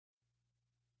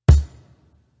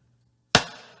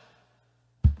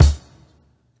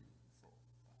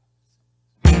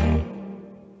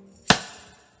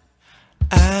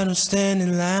I don't stand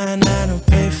in line, I don't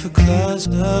pay for clubs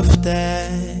of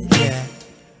that, yeah.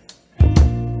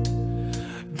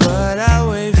 But I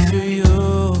wait for you.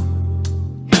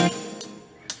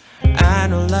 I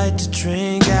don't like to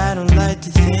drink, I don't like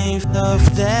to think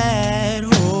of that,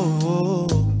 oh.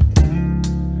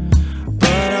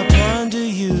 But I ponder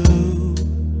you,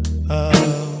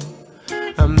 oh.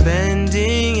 I'm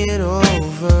bending it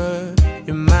over.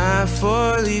 You're my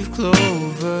four-leaf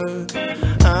clover.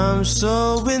 I'm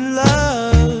so in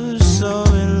love, so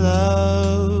in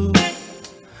love.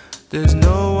 There's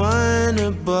no one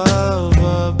above,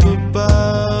 up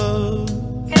above.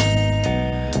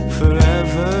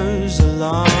 Forever's a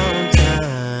long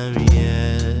time,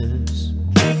 yes.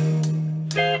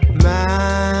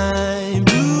 My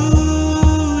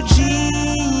blue jeans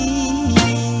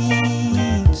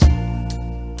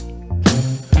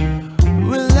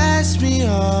will last me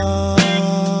all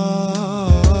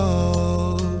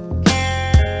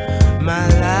my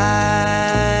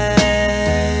life,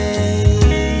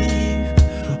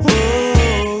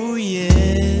 oh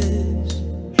yes.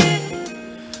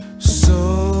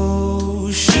 So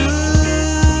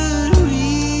should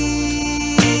we?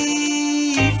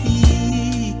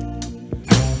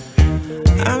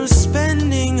 I'm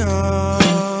spending all,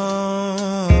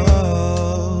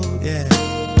 yeah,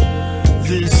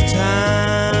 this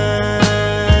time,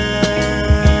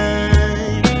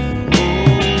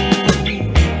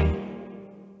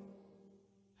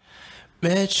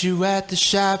 met you at the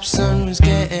shop, sun was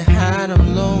getting hot,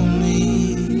 I'm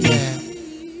lonely, yeah.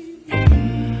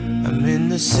 I'm in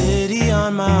the city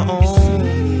on my own.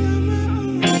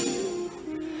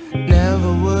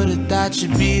 Never would've thought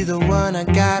you'd be the one, I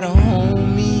got a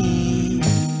homie.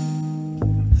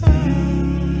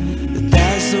 But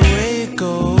that's the way it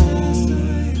goes.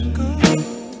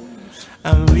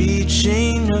 I'm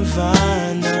reaching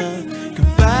nirvana.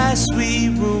 Goodbye,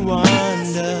 sweet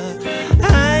Rwanda.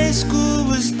 High school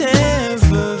was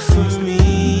never for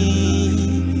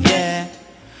me, yeah.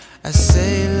 I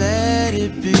say let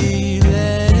it be,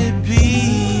 let it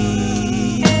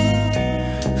be.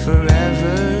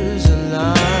 Forever's a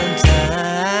long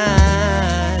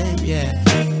time, yeah.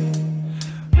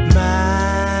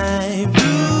 My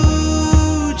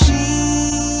blue jeans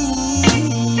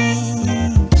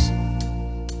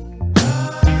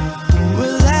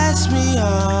will last me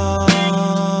all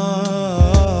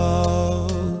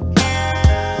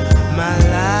my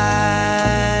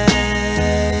life,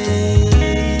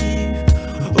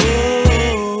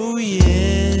 oh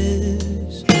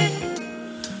yes.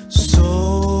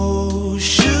 So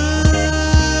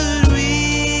should we?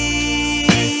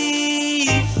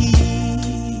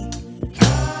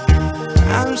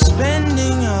 I'm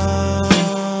spending all